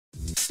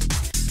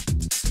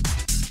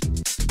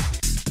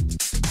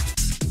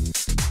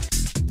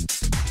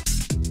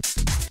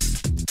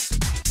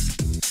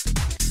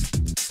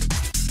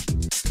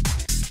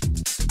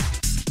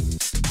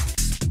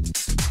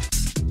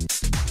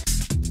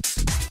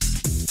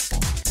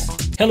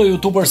Hello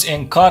YouTubers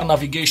and car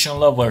navigation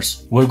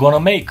lovers. We're gonna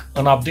make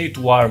an update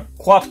to our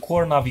quad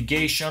core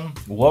navigation,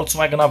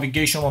 Volkswagen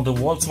navigation on the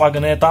Vw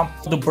Jetta.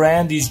 The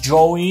brand is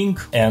joining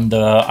and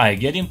I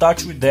get in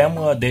touch with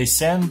them. They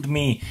send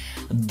me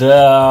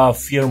the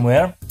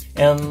firmware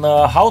and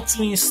how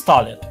to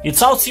install it. It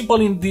sounds simple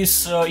in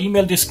this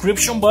email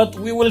description, but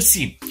we will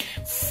see.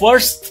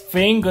 First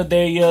thing,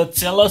 they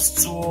tell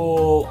us to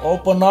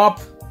open up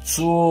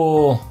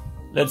to,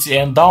 let's see,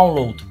 and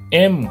download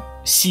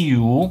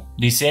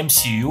this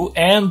MCU,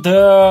 and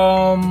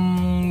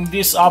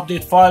this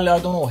update file, I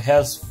don't know,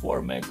 has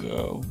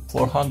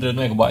 400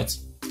 megabytes.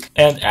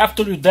 And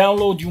after you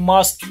download, you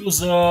must use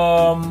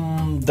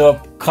the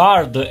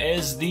card,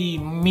 the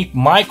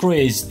micro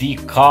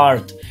SD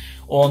card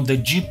on the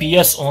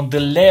GPS on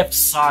the left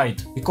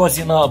side, because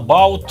in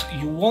about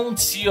you won't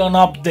see an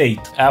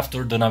update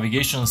after the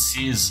navigation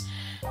sees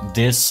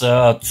this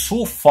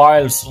two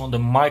files on the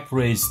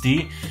micro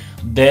SD.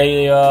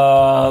 They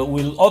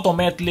will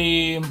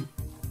automatically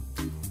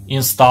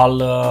install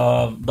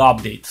the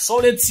update. So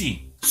let's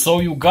see.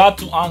 So you got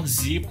to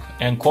unzip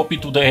and copy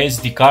to the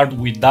SD card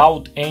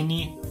without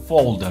any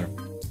folder.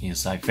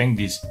 Yes, I think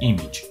this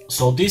image.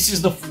 So this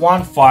is the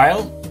one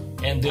file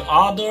and the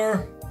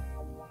other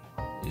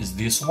is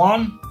this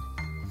one.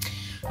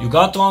 You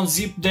got to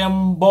unzip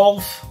them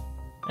both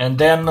and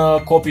then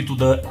copy to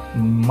the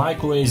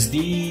micro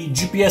SD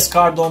GPS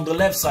card on the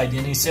left side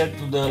and insert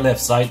to the left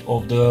side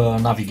of the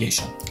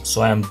navigation.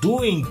 So I am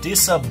doing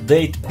this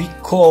update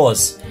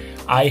because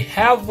I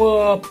have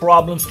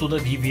problems to the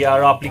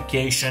DVR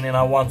application and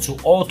I want to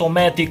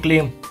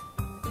automatically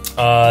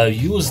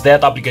use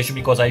that application,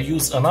 because I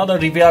use another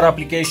DVR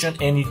application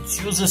and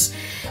it uses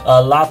a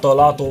lot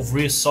of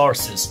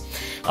resources.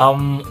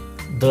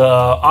 The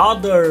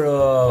other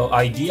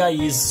idea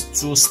is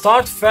to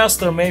start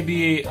faster.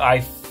 Maybe,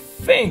 I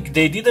think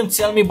they didn't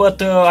tell me,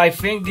 but I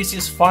think this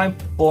is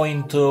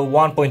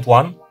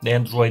 5.1.1, the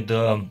Android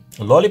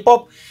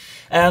Lollipop,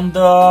 and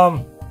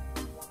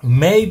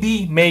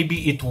maybe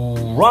it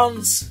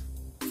runs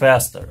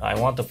faster. I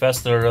want a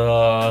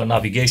faster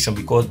navigation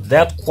because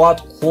that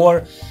quad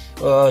core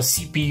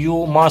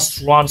CPU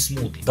must run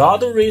smoothly. The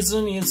other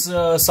reason is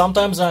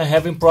sometimes I'm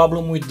having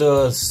problem with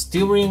the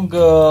steering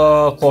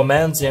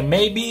commands, and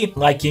maybe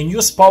I can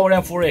use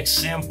PowerAmp, for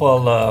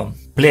example,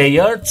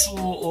 player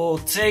to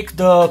take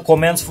the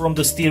commands from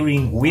the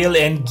steering wheel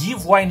and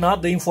give, why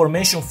not, the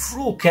information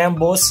through CAN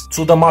bus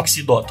to the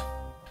microsd.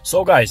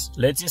 So guys,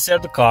 let's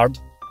insert the card,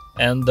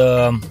 and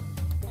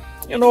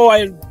you know,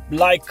 I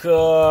like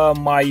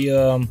my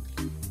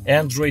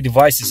Android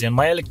devices and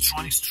my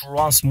electronics to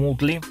run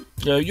smoothly.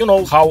 You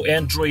know how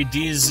Android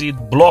is, it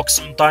blocks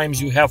sometimes,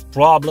 you have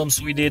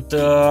problems with it.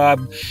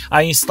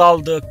 I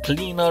installed the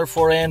cleaner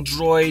for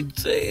Android,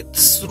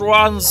 it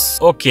runs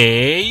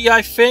okay,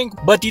 I think,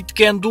 but it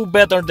can do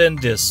better than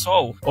this.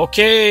 So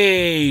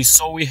okay,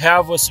 so we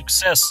have a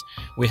success,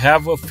 we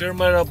have a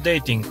firmware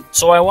updating.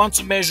 So I want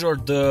to measure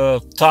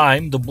the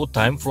time, the boot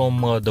time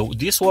from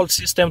this old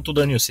system to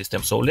the new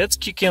system. So let's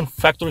kick in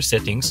factory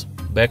settings,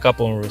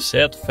 backup on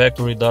reset,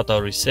 factory data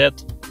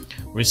reset,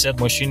 reset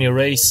machine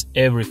erase,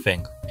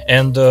 everything.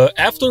 And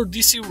after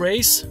this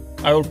erase,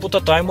 I will put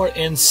a timer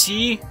and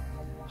see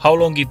how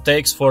long it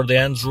takes for the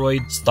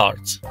Android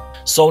starts.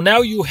 So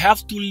now you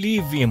have to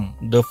leave him.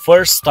 The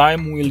first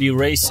time we'll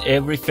erase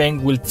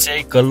everything will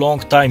take a long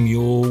time.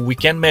 We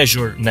can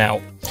measure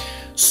now.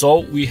 So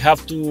we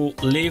have to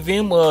leave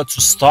him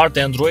to start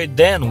Android,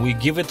 then we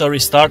give it a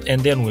restart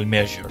and then we'll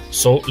measure.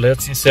 So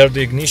let's insert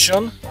the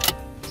ignition,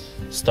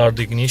 start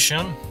the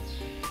ignition,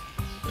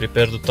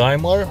 prepare the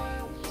timer,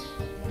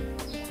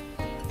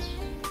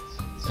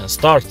 and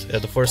start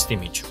at the first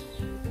image.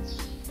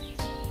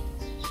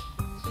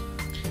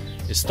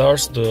 It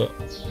starts the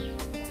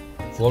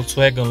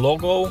Volkswagen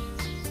logo.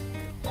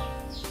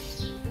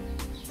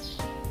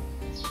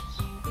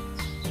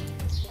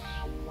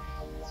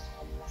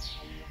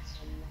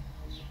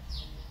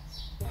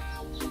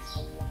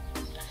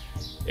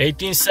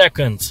 "18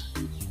 seconds."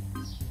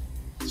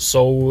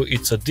 So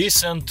it's a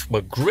decent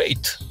but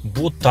great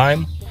boot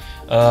time.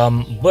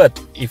 But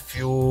if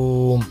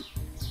you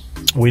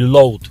will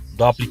load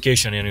the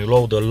application and you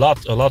load a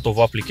lot of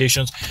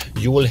applications,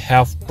 you will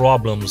have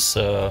problems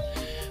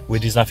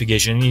with this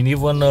navigation. It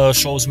even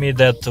shows me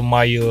that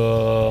my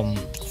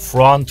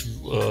front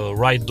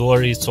right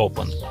door is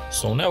open.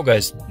 So now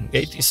guys,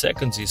 80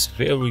 seconds is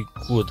very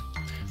good.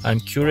 I'm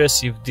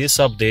curious if this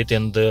update,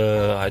 and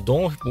I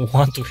don't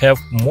want to have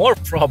more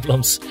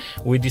problems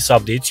with this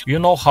update. You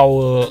know how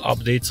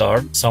updates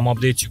are. Some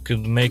updates you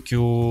could make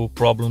you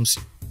problems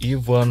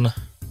even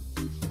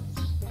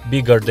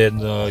bigger than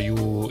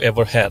you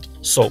ever had.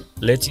 So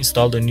let's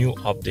install the new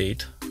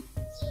update.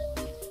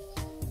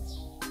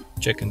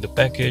 Checking the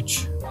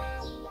package,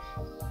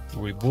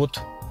 reboot.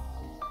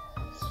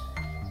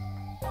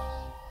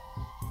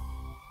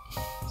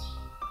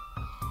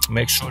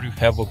 Make sure you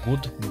have a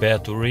good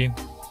battery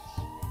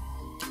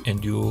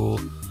and you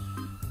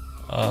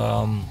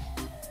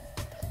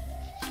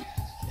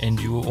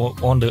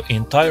on the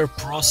entire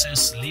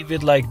process leave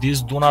it like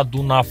this. Do not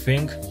do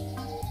nothing.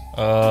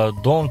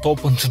 don't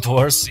open the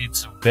doors,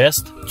 it's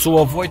best to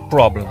avoid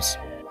problems.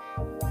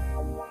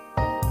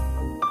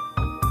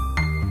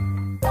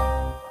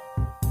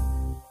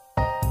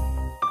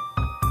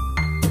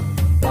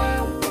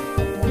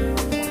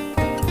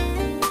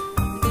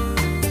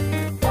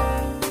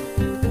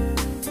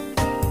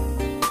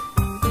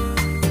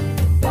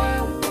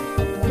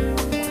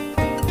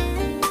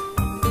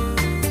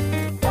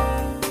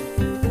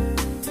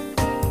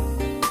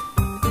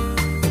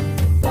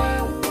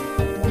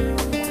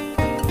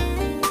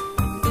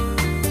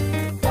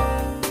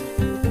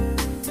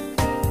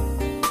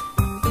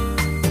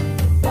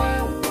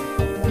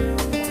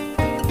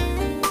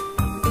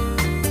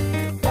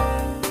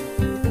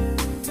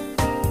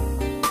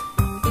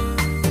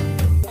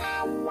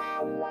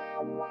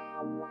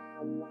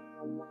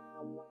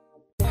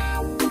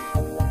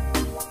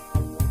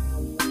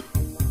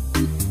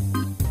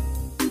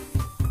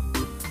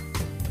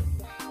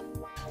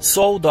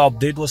 So the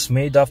update was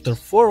made after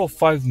 4 or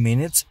 5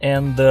 minutes,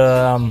 and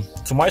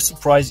to my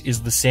surprise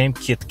is the same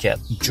KITKAT.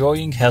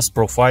 Joying has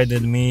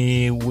provided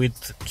me with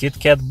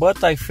KITKAT,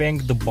 but I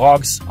think the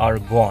bugs are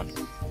gone.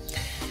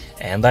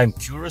 And I'm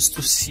curious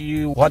to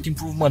see what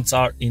improvements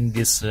are in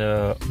this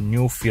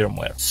new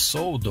firmware.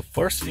 So the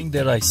first thing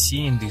that I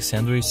see in this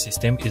Android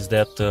system is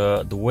that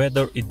the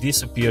weather, it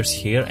disappears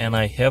here, and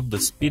I have the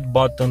speed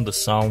button, the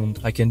sound.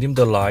 I can dim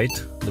the light,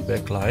 the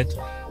backlight.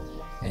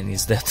 And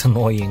it's that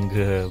annoying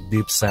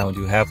beep sound.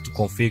 You have to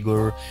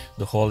configure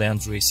the whole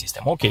Android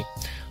system. Okay,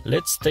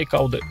 let's take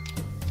out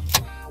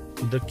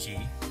the key,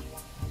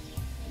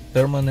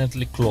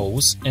 permanently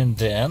close, and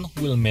then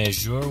we'll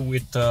measure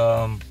with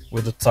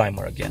the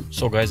timer again.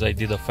 So guys, I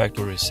did a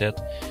factory reset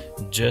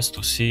just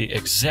to see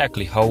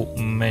exactly how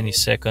many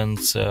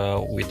seconds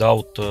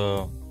without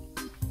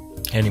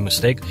any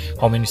mistake,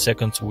 how many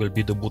seconds will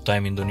be the boot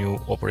time in the new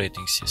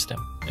operating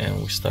system.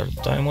 And we start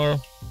the timer.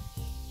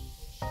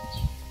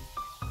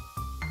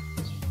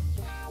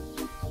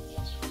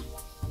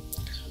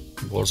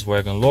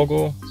 Volkswagen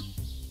logo.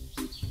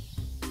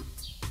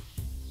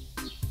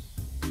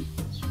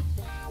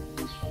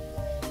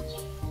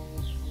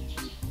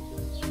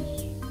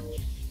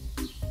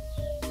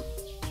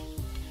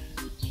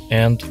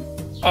 And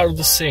are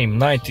the same,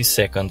 90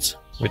 seconds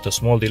with a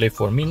small delay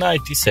for me,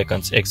 90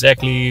 seconds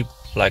exactly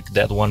like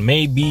that one,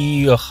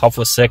 maybe a half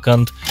a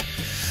second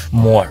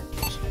more.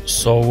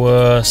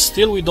 So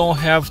still we don't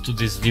have to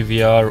this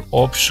DVR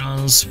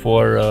options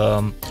for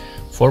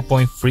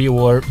 4.3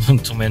 or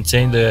to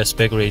maintain the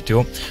aspect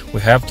ratio.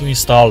 We have to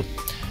install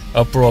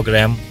a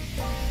program,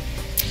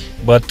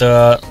 but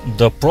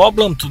the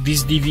problem to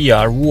this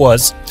DVR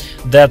was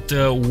that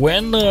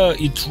when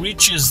it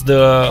reaches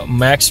the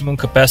maximum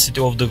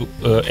capacity of the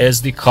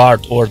SD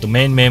card or the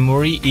main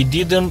memory, it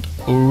didn't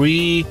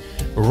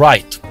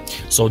rewrite.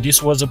 So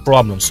this was a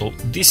problem. So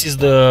this is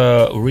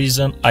the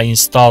reason I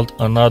installed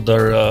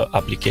another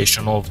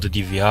application of the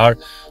DVR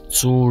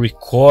to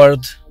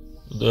record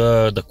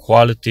the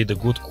quality, the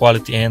good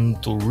quality,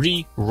 and to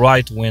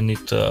rewrite when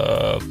it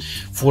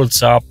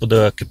fills up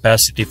the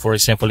capacity. For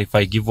example, if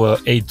I give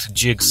 8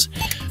 gigs,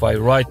 if I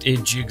write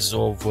 8 gigs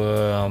of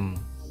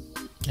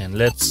and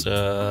let's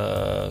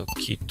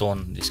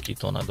Keton, this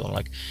Keton I don't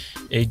like,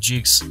 8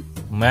 gigs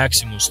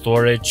maximum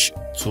storage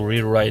to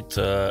rewrite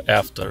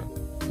after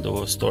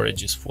the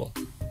storage is full.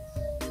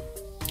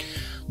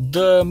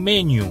 The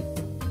menu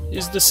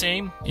is the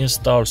same,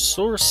 install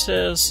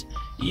sources,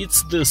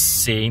 it's the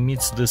same,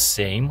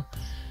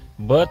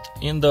 but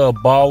in the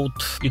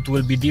about it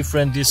will be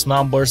different, these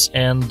numbers,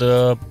 and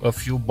a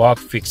few bug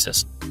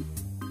fixes.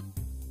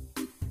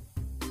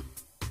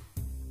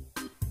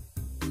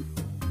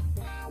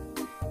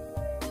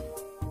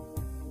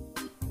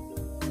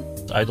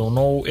 I don't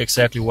know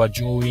exactly what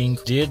Joying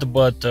did,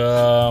 but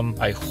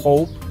I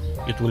hope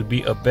it will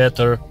be a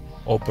better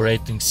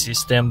operating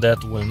system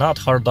that will not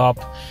hard up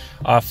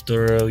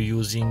after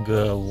using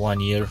 1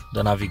 year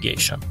the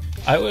navigation.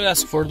 I will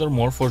ask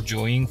furthermore for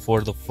Joying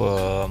for the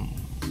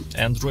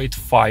Android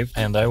 5,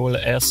 and I will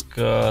ask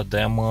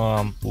them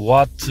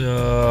what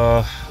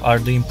are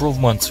the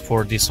improvements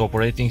for this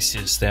operating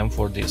system,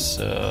 for this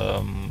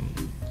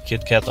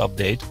KITKAT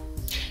update,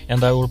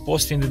 and I will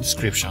post in the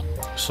description.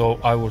 So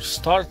I will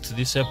start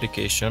this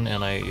application,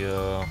 and I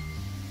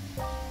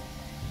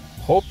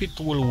hope it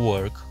will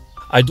work.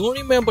 I don't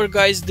remember,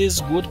 guys,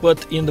 this good,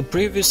 but in the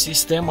previous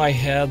system I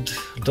had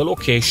the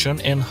location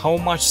and how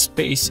much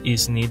space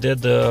is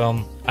needed.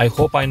 I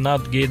hope I'm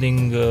not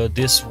getting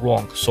this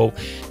wrong. So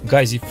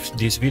guys, if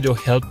this video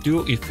helped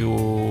you, if you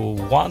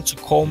want to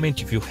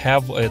comment, if you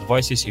have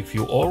advices, if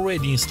you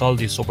already installed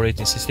this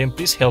operating system,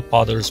 please help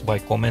others by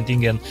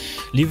commenting and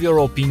leave your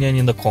opinion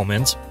in the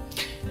comments.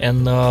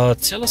 And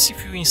tell us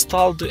if you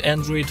installed the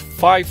Android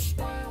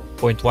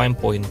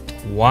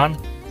 5.1.1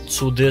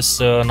 to this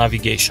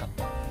navigation.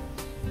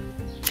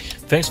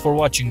 Thanks for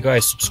watching,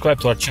 guys. Subscribe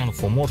to our channel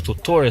for more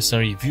tutorials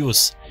and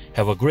reviews.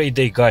 Have a great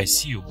day, guys.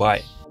 See you.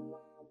 Bye.